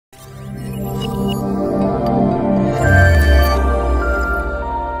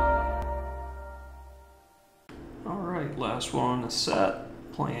set,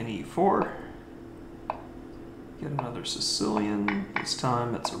 playing e4. Get another Sicilian. This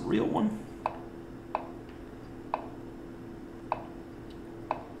time it's a real one.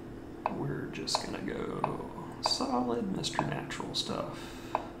 We're just gonna go solid Mr. Natural stuff.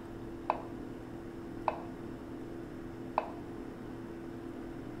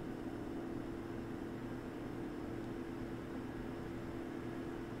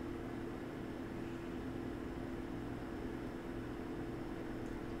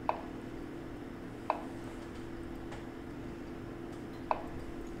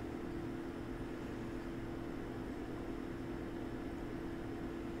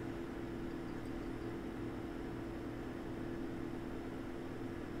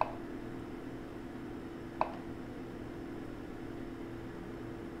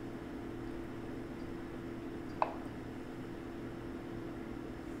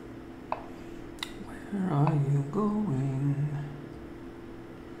 Where are you going?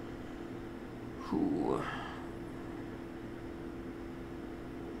 Ooh.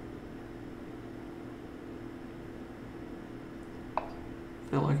 I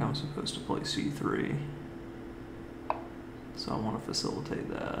feel like I'm supposed to play c3, so I want to facilitate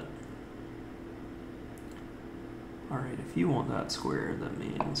that. Alright, if you want that square, that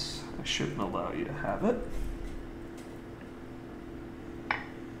means I shouldn't allow you to have it.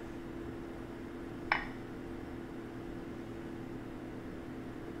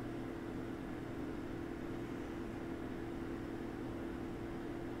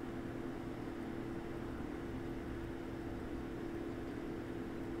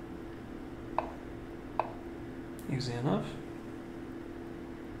 Easy enough.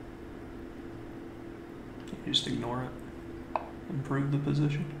 You just ignore it. Improve the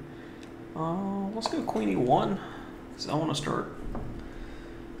position. Let's go Queen E1, because I want to start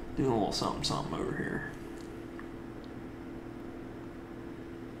doing a little something something over here.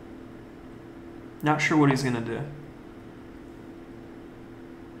 Not sure what he's gonna do.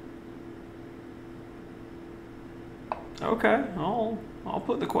 Okay, I'll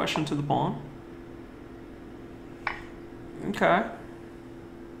put the question to the pawn. Okay.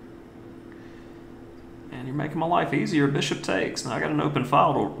 And you're making my life easier. Bishop takes. Now I got an open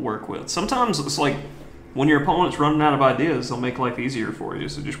file to work with. Sometimes it's like when your opponent's running out of ideas, they'll make life easier for you,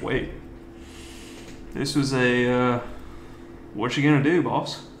 so just wait. This was a, what you gonna do,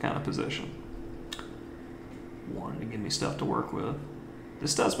 boss, kind of position. Wanted to give me stuff to work with.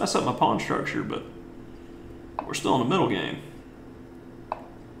 This does mess up my pawn structure, but we're still in the middle game.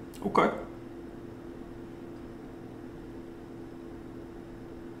 Okay.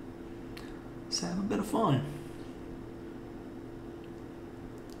 Let's have a bit of fun.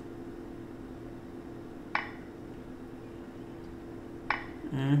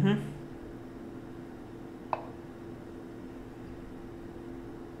 Mm-hmm.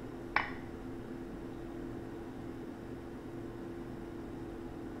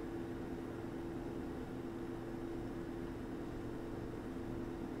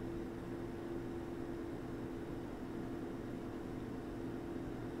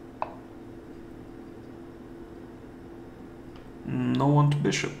 No one to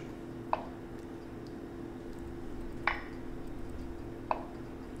bishop.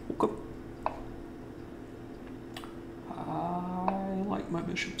 Okay. I like my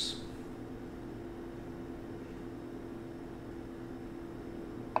bishops.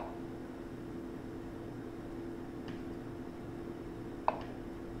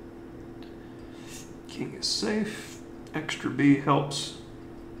 King is safe. Extra B helps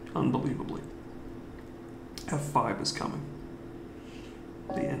unbelievably. F5 is coming.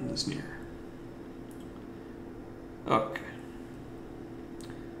 The end is near. Okay.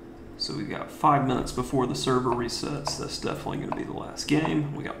 So we got 5 minutes before the server resets. That's definitely going to be the last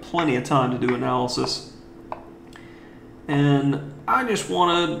game. We got plenty of time to do analysis. And I just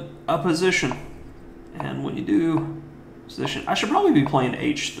wanted a position. And when you do position, I should probably be playing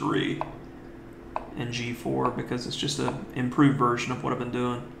H3 and G4 because it's just an improved version of what I've been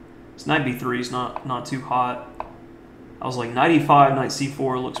doing. This knight B3 is not too hot. I was like, knight E5, knight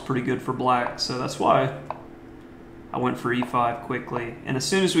C4 looks pretty good for black, so that's why I went for E5 quickly. And as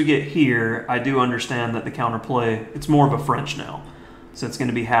soon as we get here, I do understand that the counterplay, it's more of a French now. So it's going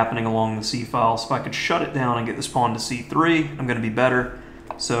to be happening along the C file. So if I could shut it down and get this pawn to C3, I'm going to be better.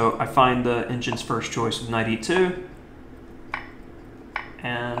 So I find the engine's first choice with knight E2.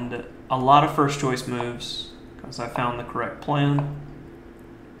 And a lot of first choice moves, because I found the correct plan.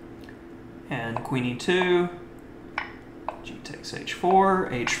 And queen E2. G takes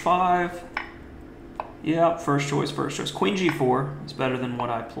H4, H5. Yep, first choice, first choice. Queen G4 is better than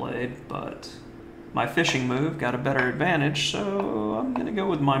what I played, but my fishing move got a better advantage, so I'm going to go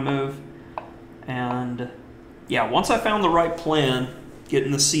with my move. And yeah, once I found the right plan,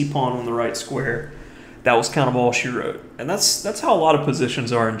 getting the c-pawn on the right square, that was kind of all she wrote. And that's how a lot of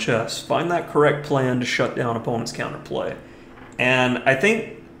positions are in chess. Find that correct plan to shut down opponent's counterplay. And I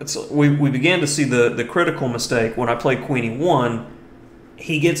think we began to see the critical mistake when I played Queen E1.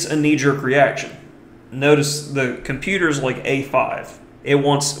 He gets a knee-jerk reaction. Notice the computer's like A5. It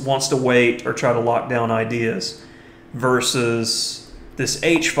wants to wait or try to lock down ideas, versus this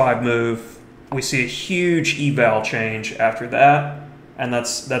H5 move. We see a huge eval change after that, and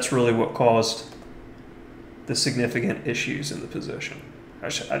that's really what caused the significant issues in the position. I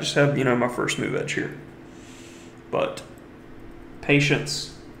just have, my first move edge here. But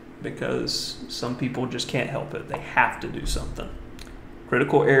patience, because some people just can't help it. They have to do something.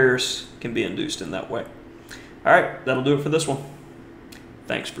 Critical errors can be induced in that way. All right, that'll do it for this one.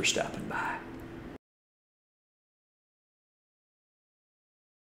 Thanks for stopping by.